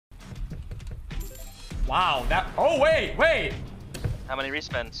Wow, that. Oh, wait. How many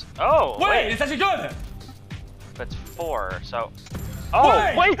respins? Oh, wait. It's actually good. That's 4, so.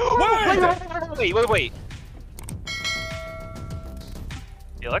 Oh, wait.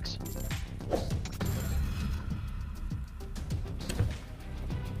 Felix?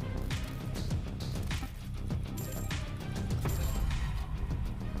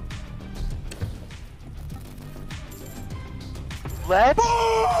 Let's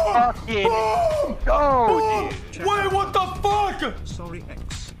fucking go, dude. Wait, what the fuck? Sorry,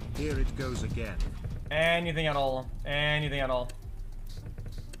 X. Here it goes again. Anything at all.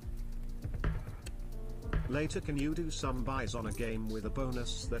 Later, can you do some buys on a game with a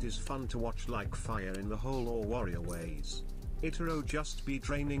bonus that is fun to watch, like Fire in the Hole or Warrior Ways? Itero just be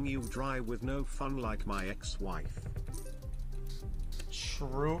draining you dry with no fun like my ex-wife.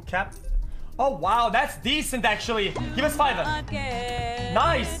 True, Cap. Oh wow, that's decent actually. Give us 5.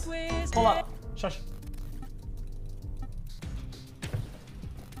 Nice. Pull up. Shush.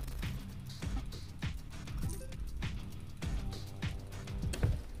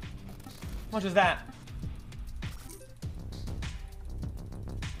 How much is that?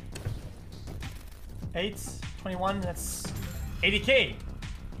 $8, 21, that's 80k.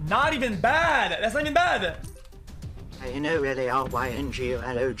 Not even bad. That's not even bad. You know, really,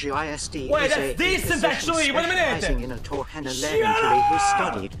 RYNGOLOGISD. Wait, that's decent actually. Wait a minute. In a Torhana injury who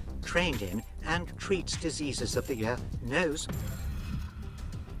studied, trained in, and treats diseases of the ear, nose.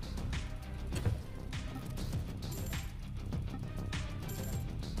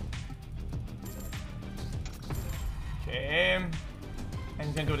 Okay. And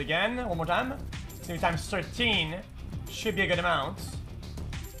he's gonna do it again. One more time. It's gonna be times 13. Should be a good amount.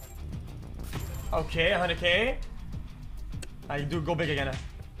 Okay, 100k. You do go big again.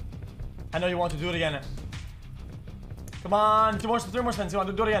 I know you want to do it again. Come on, 3 more spins. You want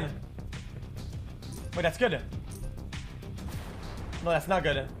to do it again? Wait, that's good. No, that's not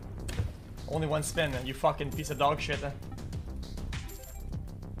good. Only 1 spin. You fucking piece of dog shit. 2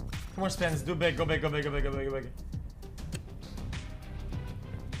 more spins. Do big. Go big.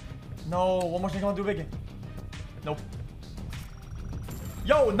 No, 1 more spin. Come on, do big. Nope.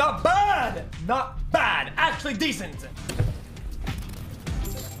 Yo, not bad. Not bad. Actually decent.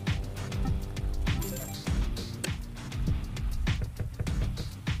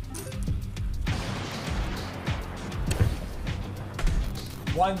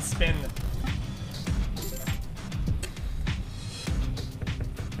 One spin.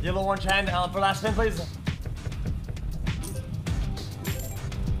 Yellow orange hand for last spin, please.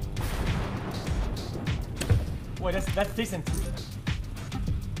 Wait, that's decent.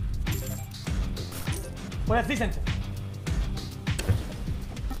 Wait, that's decent.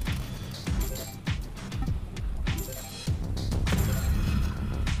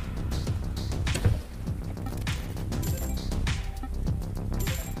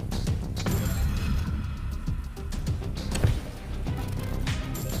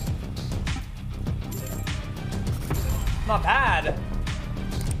 Not bad.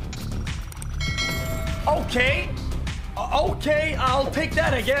 Okay. Okay, I'll take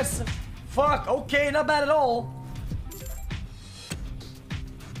that, I guess. Fuck, okay, not bad at all.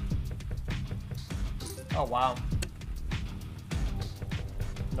 Oh, wow.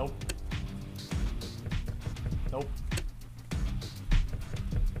 Nope. Nope.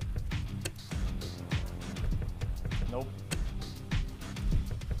 Nope.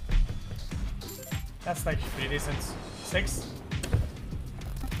 That's like pretty decent. 6.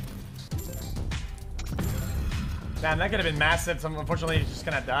 Damn, that could have been massive. So unfortunately, he's just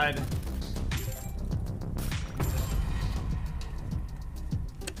gonna died.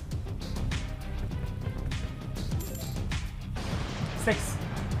 Six.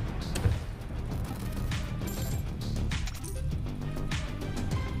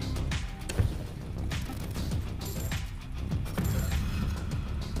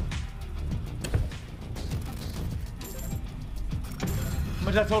 How much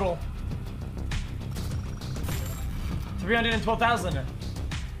is that total? 312,000.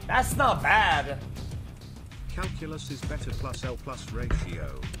 That's not bad. Calculus is better plus L plus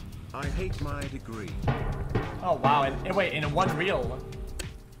ratio. I hate my degree. Oh wow, and wait, in one reel.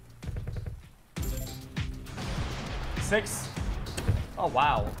 6. Oh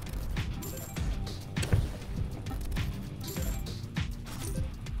wow.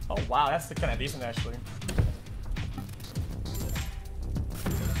 Oh wow, that's kind of decent actually.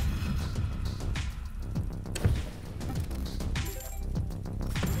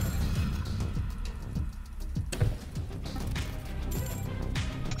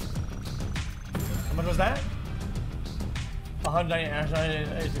 How much was that?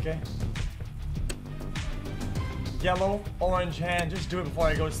 198, okay. Yellow, orange hand. Just do it before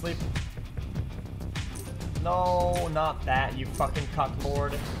I go to sleep. No, not that, you fucking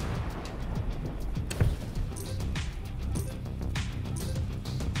cucklord.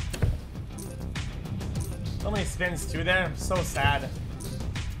 So many spins too there. I'm so sad.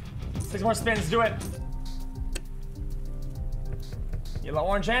 6 more spins, do it. Yellow,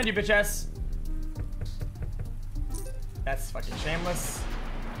 orange hand, you bitch ass. That's fucking shameless.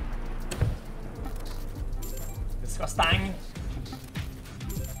 Disgusting.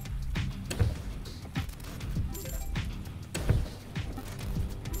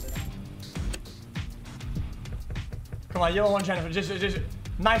 Come on, yellow, orange hand. Just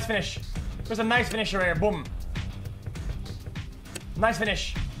nice finish. There's a nice finisher here. Boom. Nice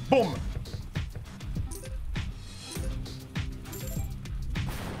finish. Boom.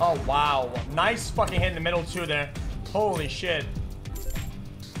 Oh, wow. Nice fucking hit in the middle, too, there. Holy shit.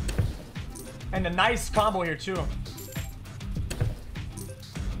 And a nice combo here, too.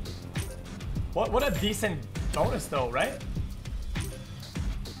 What a decent bonus, though, right?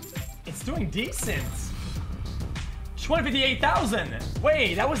 It's doing decent. 258,000.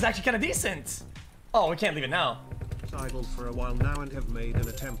 Wait, that was actually kind of decent. Oh, we can't leave it now. Idle for a while now and have made an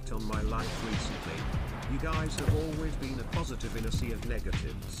attempt on my life recently. You guys have always been a positive in a sea of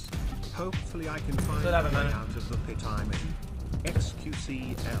negatives. Hopefully I can find a way out of the pit I'm in.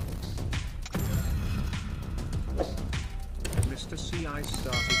 XQCL. Mr. C, I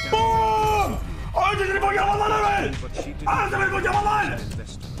started Boom! Oh, did anybody get online? but she didn't Everybody get online!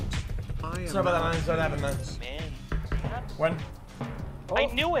 investment. I am Sorry about that, man. Sorry that happened, man. Man. When? Oh, I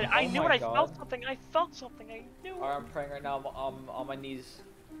knew it. I oh knew my it. God. I felt something. I felt something. I knew it. Alright, I'm praying right now. I'm on my knees.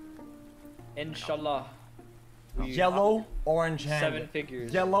 Inshallah. Yellow, orange hand. 7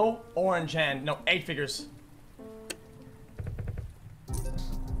 figures. Yellow, orange hand. No, 8 figures.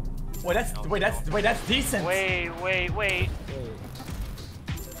 Wait, that's decent. Wait. Wait. Wait.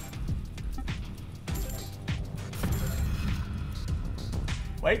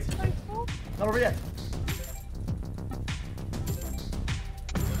 Not over yet.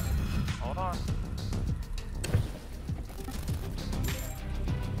 Hold on.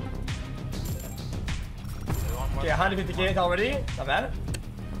 Okay, 150k already. Not bad.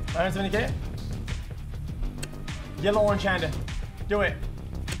 170k. Yellow, orange hand. Do it.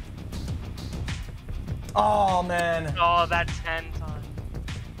 Oh man. Oh, that 10 times.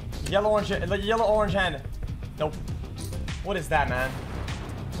 Yellow, orange hand. Nope. What is that, man?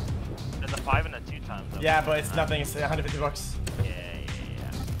 There's a 5 and a 2 times. Though. Yeah, but it's nothing. It's 150 bucks. Yeah.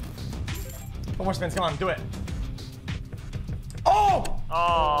 4 more spins. Come on, do it. Oh!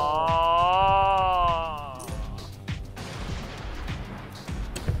 Oh.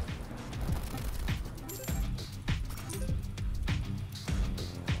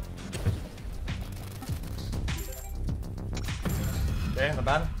 Okay, not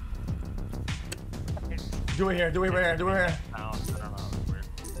bad. Do it here. Do it here. Do it here. I don't know. It's weird.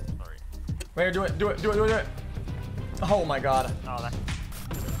 Sorry. Right here. Do it. Do it. Do it. Do it. Oh my god. Oh, that.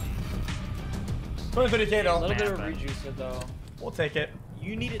 230k A though. little bit of Man, rejuicer though. We'll take it.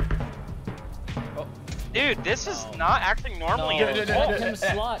 You need it. Oh. Dude, this is not acting normally. No. at Dude, all. him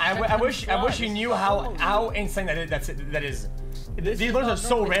slot. I wish you This knew is how so insane that is. This These is ones are not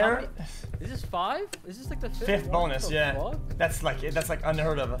so normally- how rare. many- Is this 5? Is this like the 5th? Fifth one? bonus, What the yeah. fuck? That's like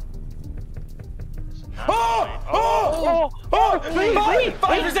unheard of. Not Oh! normally. Oh! Wait, wait,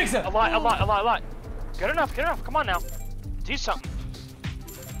 Five for 6. A lot. Good enough. Come on now. Do something.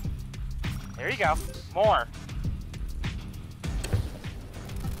 There you go. More.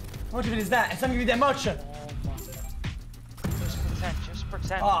 How much of it is that? It's not gonna be that much. Oh my. Just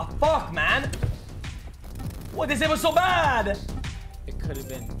pretend. Oh fuck, man. What, this was so bad. It could have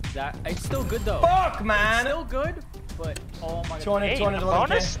been that. It's still good though. Fuck, man. It's still good, but oh my god. 200, Hey,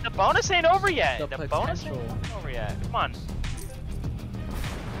 211K. the bonus ain't over yet. The bonus potential. ain't over yet. Come on.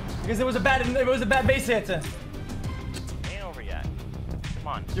 Because it was a bad base hit. Ain't over yet. Come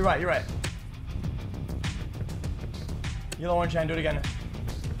on. You're right. Yellow, orange hand, do it again.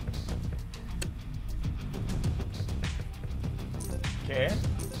 Okay.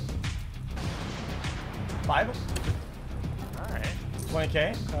 5. Alright. 20k.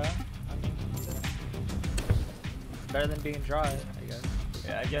 Okay. I mean, better than being dry, I guess.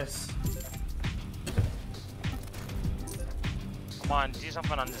 Yeah, I guess. Come on, do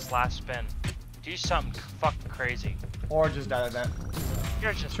something on this last spin. Do something fucking crazy. Or just die like that.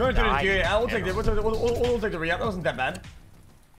 You're just 230k. dying. We'll take the re-up. That wasn't that bad.